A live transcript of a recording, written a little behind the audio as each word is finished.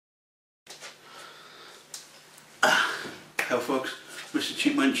Hello folks, Mr.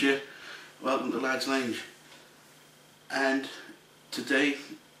 Cheap Munch here. Welcome to Lad's Lounge. And today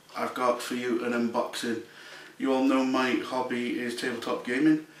I've got for you an unboxing. You all know my hobby is tabletop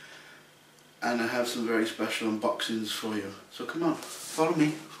gaming, and I have some very special unboxings for you. So come on, follow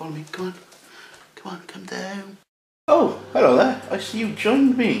me, come on, come down. Oh, hello there, I see you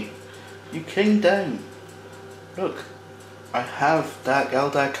joined me. You came down. Look, I have Dark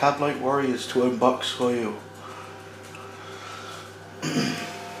Eldar Kabalite Warriors to unbox for you.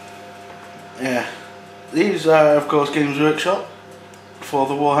 Yeah, these are of course Games Workshop for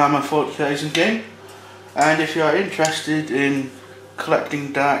the Warhammer 40,000 game, and if you are interested in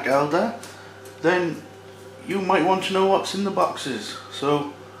collecting Dark Eldar, then you might want to know what's in the boxes.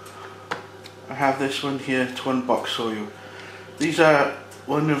 So I have this one here to unbox for you. These are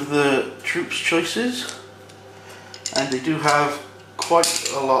one of the troops choices, and they do have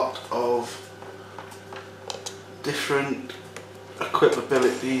quite a lot of different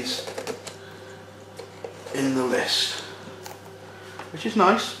equipabilities in the list, which is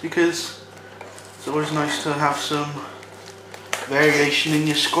nice because it's always nice to have some variation in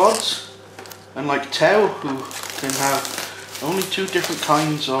your squads, unlike Tau, who can have only 2 different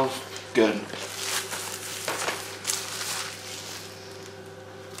kinds of gun.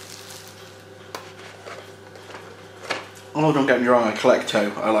 Oh, don't get me wrong, I collect Tau,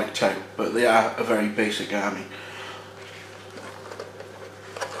 I like Tau, but they are a very basic army.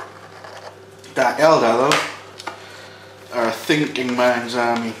 Dark Eldar though are a thinking man's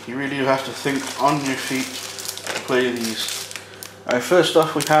army. You really do have to think on your feet to play these. Alright, first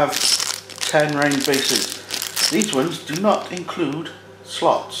off we have 10 round bases. These ones do not include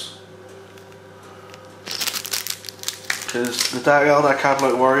slots, because the Dark Eldar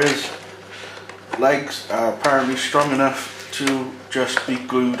Kabalite Warriors legs are apparently strong enough to just be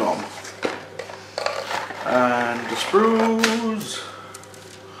glued on. And the sprues.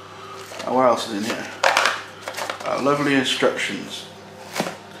 Oh, what else is in here? Lovely instructions,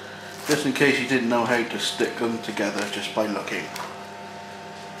 just in case you didn't know how to stick them together just by looking.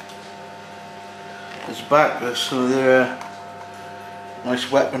 There's back, so there are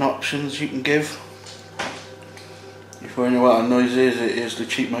nice weapon options you can give. If you wonder what a noise is, it is the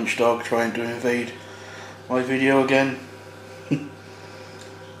Cheap Munch dog trying to invade my video again.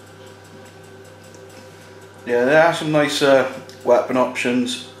 Yeah, there are some nice weapon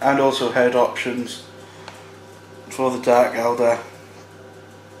options and also head options for the Dark Eldar.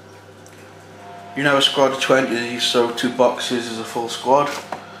 You know, a squad of 20, so 2 boxes is a full squad,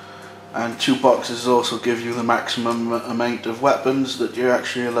 and 2 boxes also give you the maximum amount of weapons that you're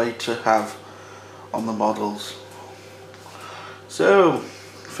actually allowed to have on the models. So,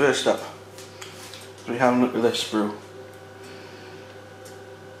 first up, we have a look at this sprue.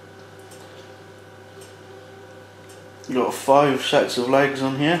 You've got 5 sets of legs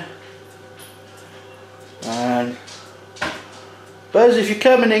on here, and Buzz, if you're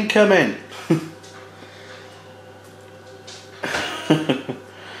coming in, come in.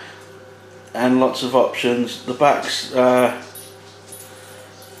 And lots of options. The backs, of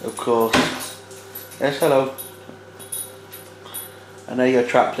course. Yes, hello. I know you're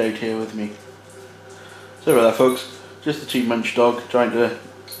trapped out here with me. Sorry about that, folks. Just the Cheap Munch dog trying to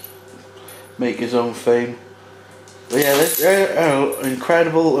make his own fame. But yeah, there are an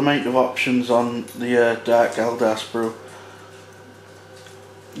incredible amount of options on the Dark Eldar sprue.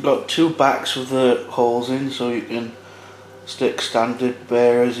 You've got 2 backs with the holes in, so you can stick standard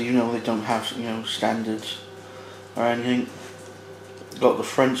bearers, even though they don't have, you know, standards or anything. You've got the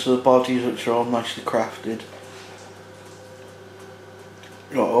fronts of the bodies, which are all nicely crafted.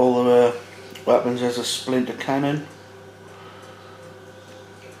 You've got all the weapons. There's a splinter cannon.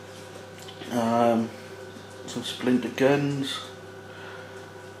 Some splinter guns.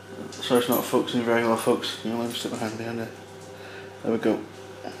 Sorry, it's not focusing very well, folks. You know, let me stick my hand behind there. There we go.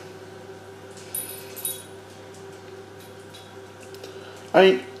 I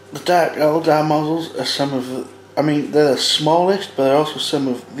mean, the Dark Eldar models are some of the, I mean, they're the smallest, but they're also some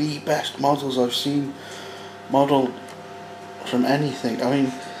of the best models I've seen modelled from anything. I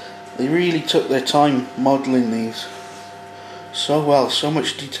mean, they really took their time modelling these so well, so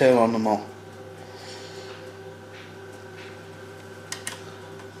much detail on them all.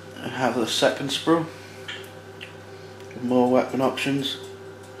 I have the second sprue with more weapon options.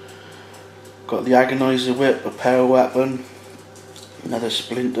 Got the Agonizer whip, a power weapon, another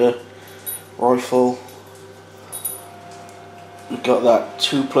splinter rifle. We've got that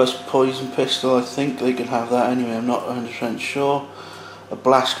 2+ poison pistol. I think they can have that anyway, I'm not 100% sure. A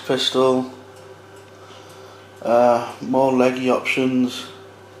blast pistol, more leggy options,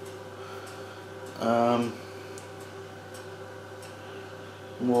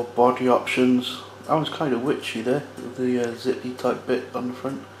 More body options. That one's kind of witchy there, with the zippy type bit on the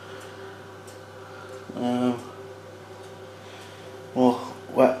front. More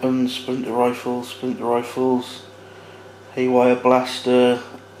weapons, splinter rifles, haywire blaster,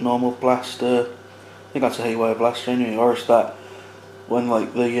 normal blaster. I think that's a haywire blaster anyway, or is that when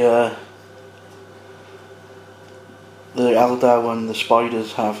like the Eldar one the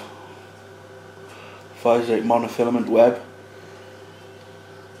spiders have. Fires out monofilament web.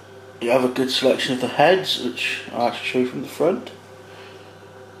 You have a good selection of the heads, which I'll actually show you from the front.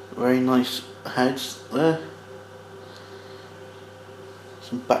 Very nice heads there.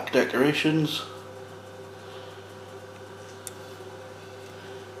 Some back decorations.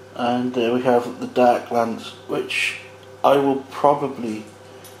 And there we have the dark lance, which I will probably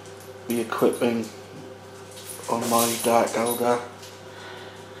be equipping on my Dark Eldar.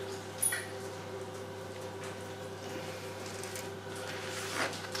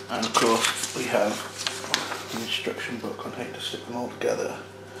 And of course we have the instruction book on how to stick them all together,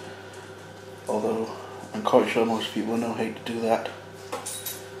 although I'm quite sure most people know how to do that.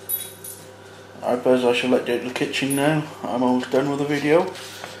 I suppose I shall let you out of the kitchen now. I'm almost done with the video.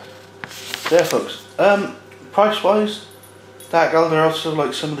 There folks, price wise, Dark Eldar also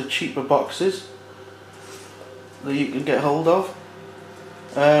like some of the cheaper boxes that you can get hold of.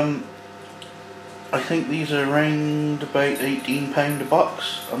 I think these are around about £18 a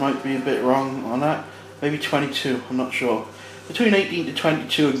box. I might be a bit wrong on that. Maybe 22, I'm not sure. Between 18 to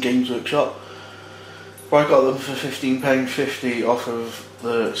 22 in Games Workshop. But I got them for £15.50 off of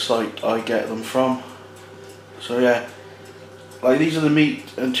the site I get them from. So yeah, like these are the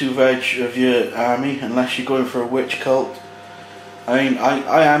meat and 2 veg of your army, unless you're going for a witch cult. I mean,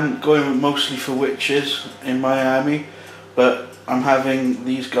 I am going mostly for witches in my army, but I'm having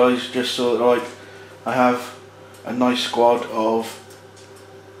these guys just so that like I have a nice squad of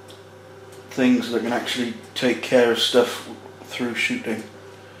things that can actually take care of stuff through shooting.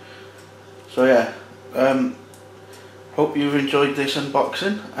 So yeah, hope you've enjoyed this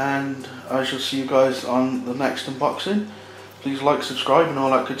unboxing, and I shall see you guys on the next unboxing. Please like, subscribe and all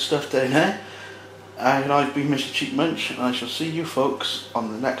that good stuff down there. And I've been Mr. Cheap Munch, and I shall see you folks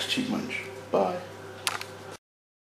on the next Cheap Munch. Bye.